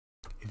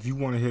If you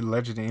want to hit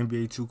legend in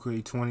NBA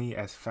 2K20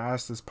 as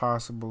fast as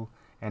possible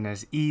and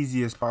as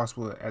easy as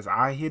possible as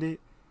I hit it,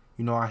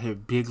 you know I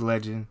hit big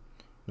legend.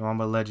 You know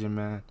I'm a legend,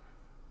 man.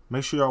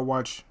 Make sure y'all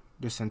watch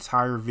this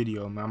entire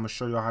video, man. I'm going to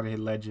show y'all how to hit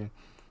legend.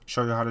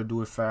 Show you how to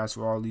do it fast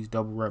with all these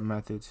double rep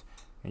methods.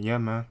 And yeah,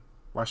 man,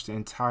 watch the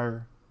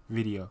entire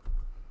video.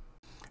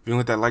 If you don't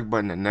hit that like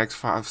button in the next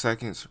 5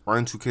 seconds,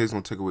 running 2K is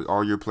going to take away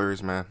all your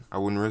players, man. I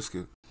wouldn't risk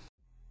it.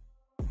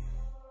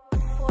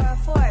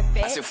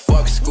 I said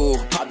fuck school,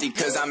 probably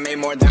because I made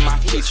more than my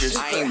teachers.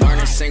 I ain't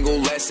learned a single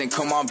lesson,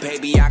 come on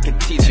baby, I can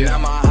teach it.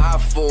 I'm a high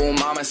fool,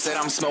 mama said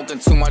I'm smoking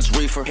too much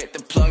reefer. Hit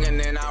the plug and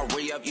then I'll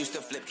re-up, used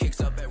to flip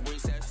kicks up at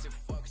recess.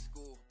 Fuck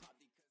school.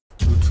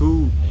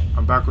 YouTube,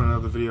 I'm back with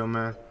another video,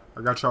 man.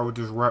 I got y'all with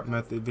this rep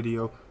method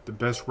video, the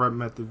best rep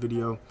method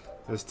video.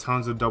 There's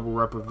tons of double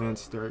rep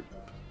events. They're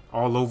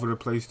all over the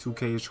place.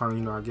 2K is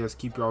trying to, I guess,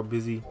 keep y'all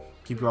busy,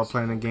 keep y'all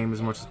playing the game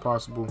as much as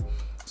possible.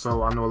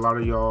 So I know a lot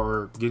of y'all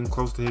are getting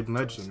close to hitting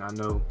legend. I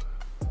know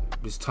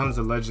there's tons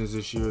of legends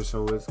this year,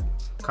 so it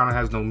kind of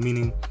has no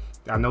meaning.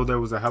 I know there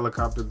was a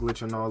helicopter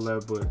glitch and all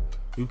that, but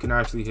you can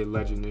actually hit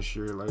legend this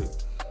year. Like,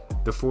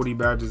 the 40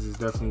 badges is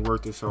definitely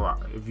worth it. So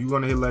if you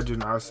want to hit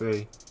legend, I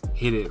say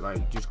hit it.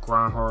 Like, just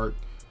grind hard,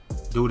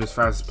 do it as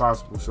fast as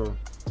possible. So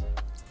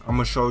I'm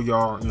gonna show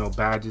y'all,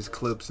 badges,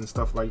 clips, and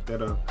stuff like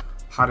that of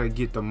how to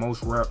get the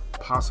most rep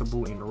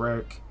possible in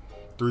rec,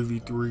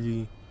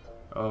 3v3,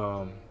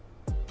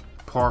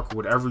 park,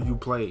 whatever you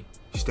play,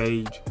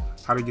 stage,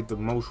 how to get the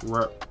most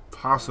rep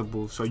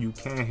possible so you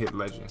can hit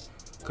legend.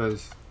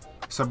 Because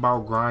it's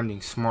about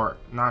grinding smart,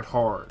 not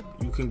hard.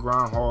 You can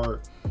grind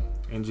hard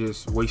and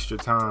just waste your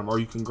time, or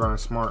you can grind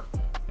smart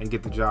and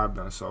get the job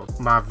done. So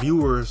my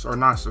viewers are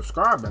not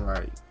subscribing.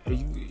 Like,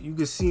 you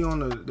can see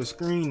on the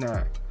screen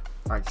that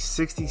like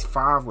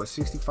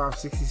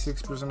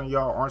 66% of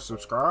y'all aren't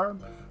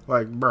subscribed.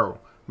 Like, bro,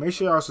 make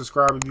sure y'all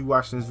subscribe if you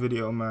watching this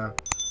video, man.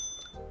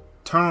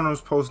 Turn on those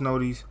post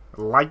notifications,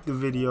 like the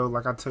video,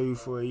 like I tell you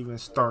before it even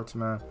starts,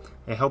 man.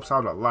 It helps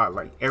out a lot.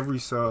 Like, every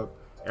sub,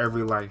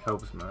 every like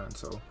helps, man.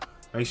 So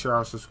make sure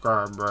y'all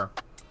subscribe, bro,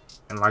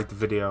 and like the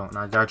video. And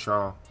I got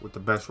y'all with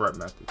the best rep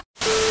method.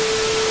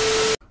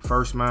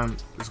 First, man,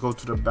 let's go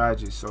to the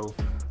badges. So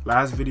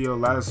last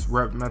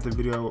rep method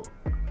video,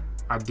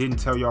 I didn't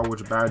tell y'all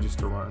which badges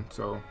to run.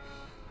 So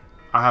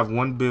I have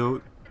one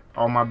build.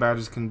 All my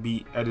badges can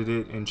be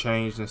edited and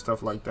changed and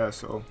stuff like that.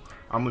 So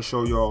I'm gonna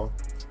show y'all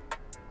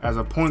as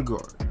a point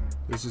guard.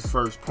 This is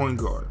first point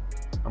guard.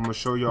 I'm gonna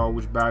show y'all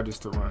which badges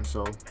to run.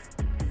 So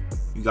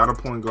you got a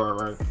point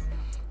guard, right?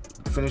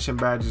 Finishing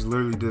badges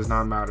literally does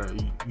not matter.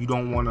 You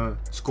don't want to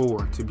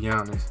score, to be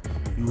honest.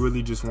 You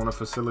really just want to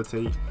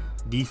facilitate.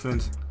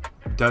 Defense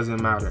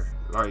doesn't matter.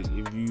 Like,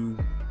 if you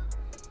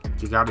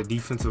got a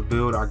defensive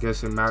build, I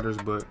guess it matters,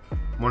 but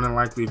more than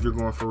likely if you're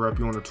going for rep,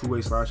 you want a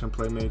two-way slashing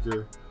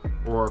playmaker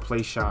or a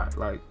play shot.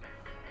 Like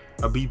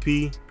a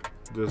BP,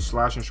 the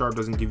slash and sharp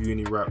doesn't give you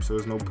any reps, so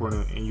there's no point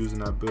in using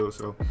that build.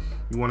 So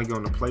you want to go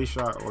on the play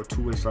shot or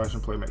two-way slash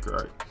and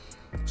playmaker, right?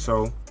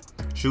 So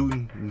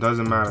shooting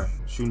doesn't matter.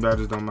 Shooting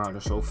badges don't matter.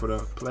 So for the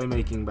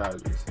playmaking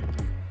badges,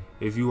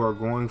 if you are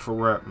going for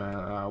rep, man,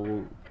 I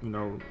will,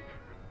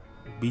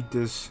 beat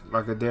this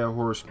like a dead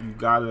horse. You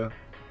gotta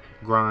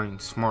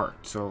grind smart.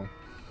 So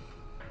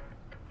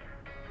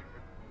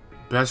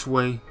best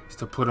way is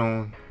to put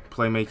on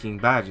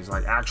playmaking badges,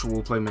 like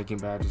actual playmaking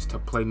badges, to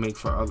playmake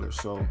for others.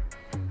 So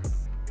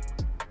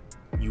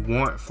you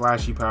want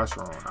flashy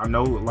passer on. I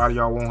know a lot of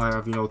y'all won't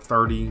have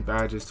 30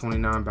 badges,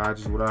 29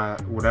 badges,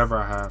 whatever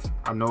I have.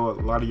 I know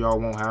a lot of y'all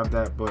won't have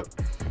that, but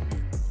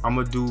I'm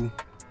gonna do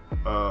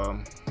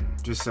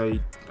just say,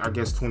 I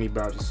guess, 20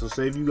 badges. So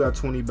say if you got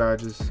 20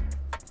 badges,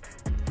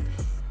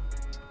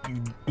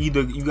 you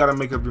gotta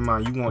make up your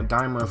mind. You want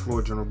diamond and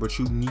floor general, but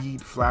you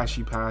need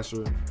flashy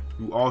passer.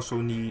 You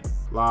also need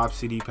lob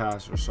city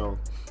passer. So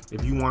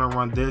if you want to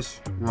run this,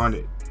 run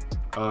it.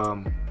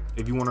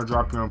 If you want to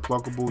drop your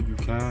unpluckable, you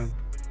can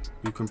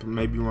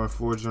maybe run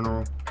floor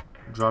general,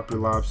 drop your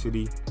lob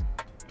city,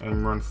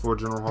 and run floor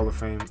general Hall of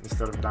Fame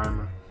instead of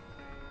diamond,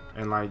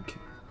 and like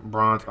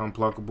bronze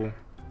unpluckable.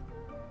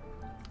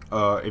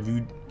 If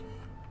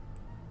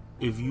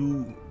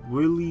you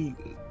really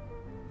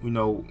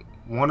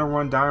want to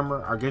run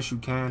dimer, I guess you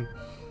can.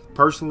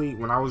 Personally,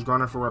 when I was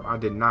grinding for rep, I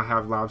did not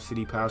have lob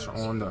city passer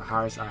on. The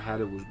highest I had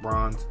it was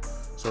bronze.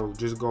 So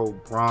just go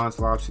bronze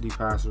lob city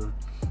passer.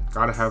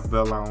 Gotta have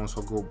bailout on,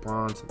 so go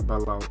bronze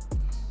bailout.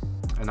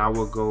 And I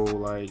would go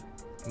like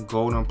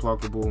gold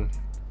unpluckable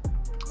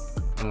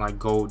and like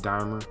gold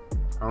dimer.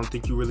 I don't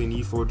think you really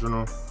need full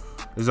general.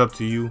 It's up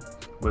to you.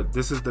 But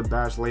this is the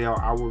badge layout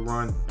I would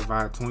run if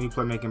I had 20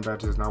 playmaking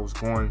badges and I was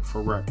going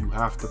for rep. You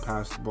have to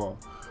pass the ball.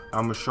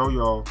 I'm gonna show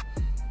y'all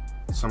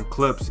some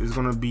clips. It's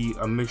gonna be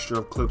a mixture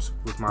of clips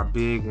with my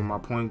big, with my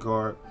point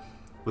guard,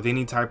 with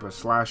any type of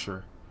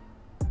slasher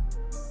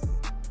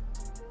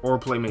or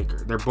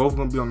playmaker. They're both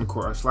gonna be on the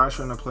court. A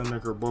slasher and a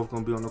playmaker are both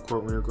gonna be on the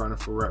court when you're grinding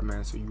for rep,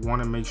 man. So you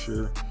want to make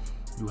sure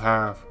you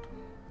have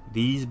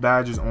these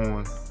badges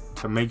on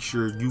to make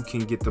sure you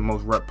can get the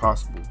most rep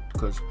possible.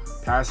 because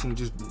passing,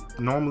 just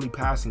normally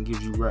passing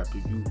gives you rep.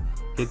 If you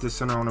hit the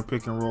center on a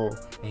pick and roll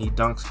and he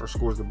dunks or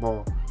scores the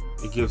ball,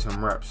 it gives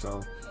him rep.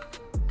 So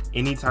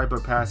any type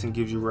of passing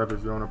gives you rep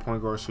if you're on a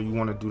point guard, so you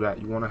want to do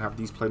that. You want to have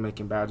these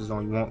playmaking badges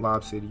on. You want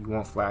Lob City, you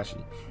want flashy.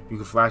 You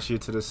can flash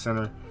it to the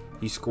center,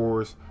 he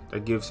scores.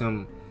 That gives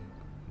him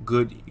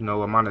good, you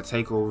know, amount of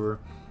takeover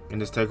in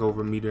this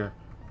takeover meter,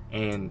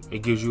 and it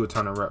gives you a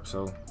ton of reps.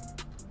 So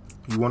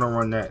you want to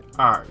run that.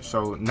 Alright,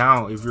 so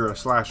now if you're a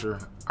slasher,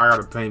 I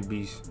got a paint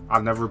beast. I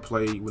never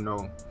played with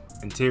no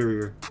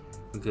interior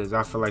because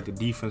I feel like the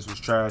defense was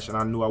trash, and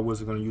I knew I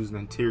wasn't going to use an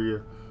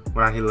interior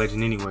when I hit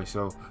legend anyway.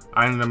 So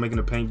I ended up making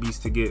a paint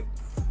beast to get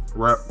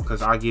rep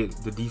because I get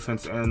the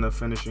defense and the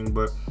finishing.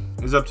 But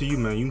it's up to you,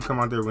 man. You can come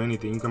out there with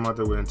anything. You can come out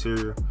there with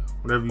interior,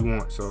 whatever you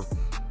want. So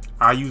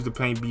I use the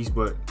paint beast,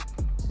 but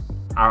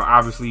I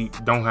obviously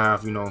don't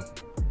have, you know,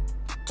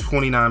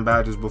 29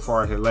 badges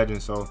before I hit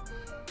legend. So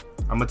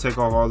I'm gonna take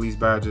off all these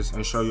badges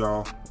and show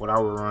y'all what I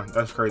would run.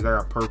 That's crazy. I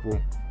got purple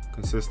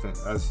consistent.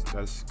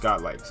 That's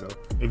godlike. So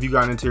if you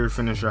got an interior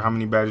finisher, how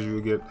many badges you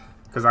would get?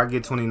 Because I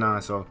get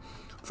 29. So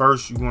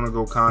first you want to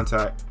go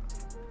contact.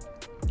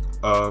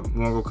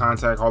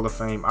 Hall of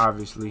Fame,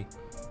 obviously.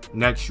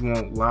 Next you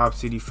want Lob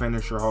City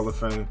Finisher Hall of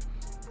Fame.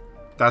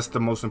 That's the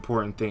most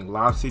important thing.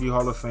 Lob City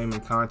Hall of Fame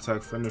and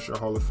Contact Finisher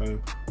Hall of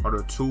Fame are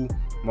the two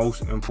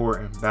most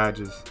important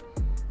badges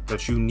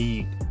that you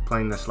need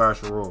playing the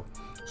slasher role.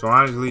 So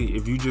honestly,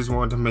 if you just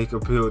wanted to make a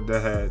build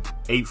that had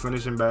 8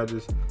 finishing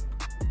badges,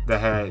 that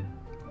had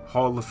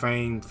Hall of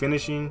Fame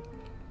finishing,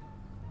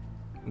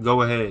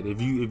 go ahead.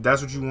 If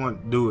that's what you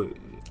want, do it.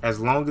 As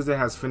long as it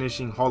has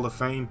finishing Hall of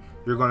Fame,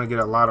 you're gonna get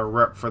a lot of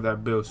rep for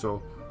that build.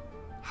 So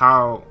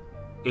how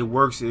it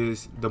works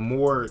is the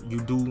more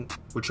you do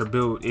what your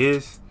build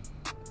is,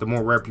 the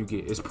more rep you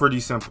get. It's pretty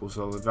simple.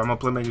 So if I'm a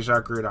playmaking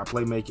shot creator, I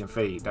play, make, and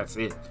fade. That's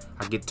it.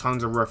 I get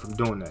tons of rep from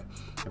doing that.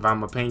 If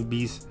I'm a paint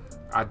beast,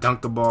 I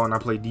dunk the ball and I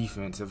play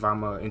defense. If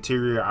I'm an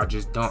interior, I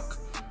just dunk.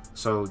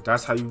 So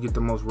that's how you get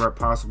the most rep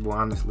possible,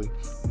 honestly.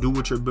 Do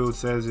what your build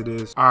says it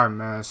is. Alright,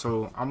 man.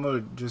 So I'm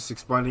going to just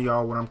explain to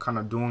y'all what I'm kind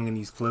of doing in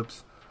these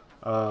clips.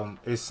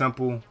 It's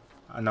simple.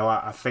 I know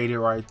I faded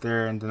right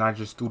there, and then I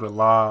just threw the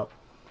lob.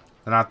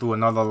 Then I threw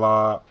another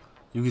lob.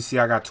 You can see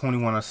I got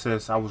 21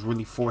 assists. I was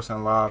really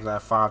forcing lobs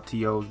at 5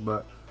 TOs.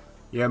 But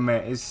yeah,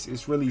 man,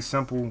 it's really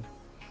simple.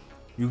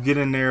 You get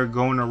in there,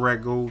 go in the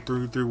rec, go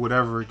through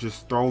whatever,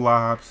 just throw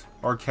lobs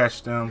or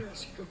catch them.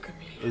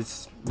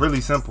 It's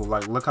really simple.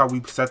 Like, look how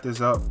we set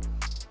this up.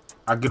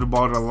 I get the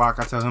ball to the lock.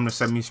 I tell him to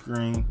set me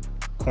screen.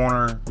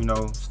 Corner, you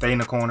know, stay in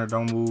the corner,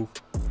 don't move.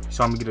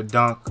 So I'm gonna get a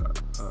dunk,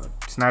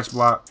 snatch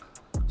block.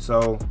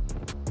 So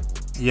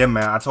yeah,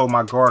 man, I told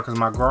my guard, because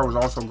my guard was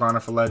also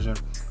grinding for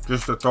legend,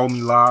 just to throw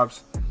me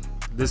lobs.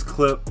 This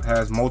clip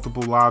has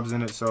multiple lobs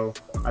in it, so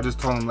I just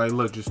told him, like,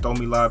 look, just throw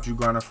me lobs. You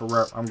grinding for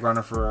rep, I'm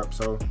grinding for rep.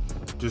 So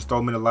just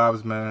throw me the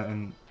lobs, man,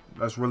 and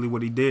that's really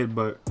what he did.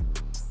 But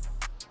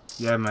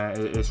yeah, man,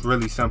 it's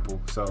really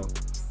simple. So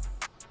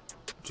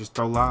just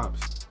throw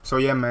lobs. So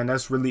yeah, man,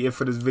 that's really it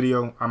for this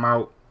video. I'm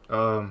out.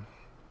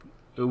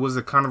 It was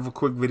a kind of a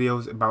quick video.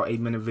 It's about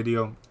 8-minute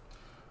video,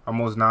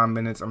 almost 9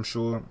 minutes, I'm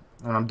sure,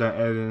 when I'm done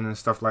editing and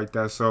stuff like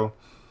that. So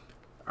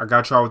I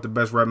got y'all with the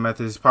best rep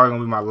method. It's probably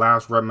gonna be my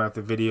last rep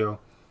method video.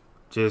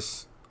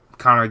 Just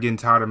kind of getting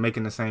tired of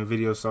making the same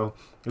video, so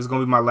this is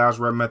gonna be my last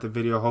rep method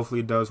video. Hopefully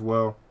it does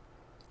well.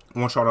 I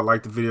want y'all to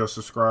like the video,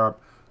 subscribe,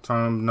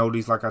 turn on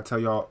notifications like I tell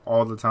y'all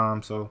all the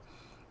time. So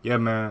yeah,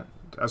 man,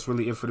 that's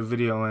really it for the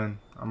video, and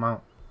I'm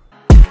out.